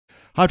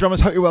Hi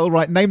drummers, hope you're well.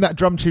 Right, name that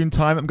drum tune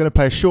time. I'm going to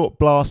play a short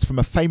blast from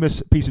a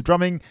famous piece of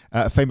drumming,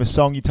 a famous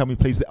song. You tell me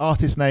please the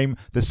artist name,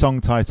 the song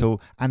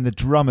title, and the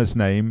drummer's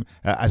name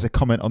as a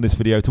comment on this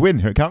video to win.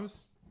 Here it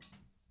comes.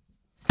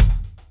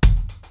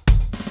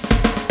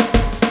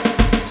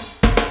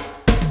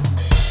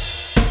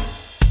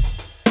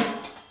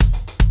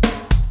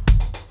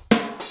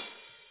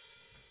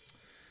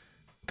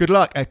 Good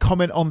luck.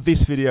 Comment on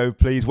this video,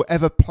 please.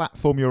 Whatever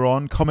platform you're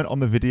on, comment on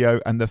the video,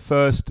 and the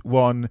first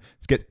one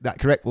to get that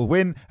correct will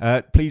win.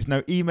 Please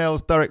no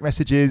emails, direct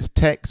messages,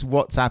 text,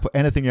 WhatsApp, or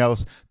anything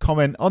else.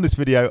 Comment on this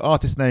video,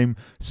 artist name,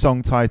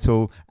 song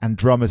title, and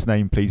drummer's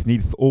name, please.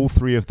 Need all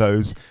three of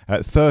those.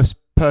 First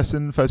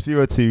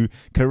viewer to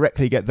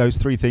correctly get those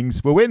three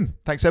things will win.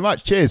 Thanks so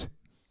much. Cheers.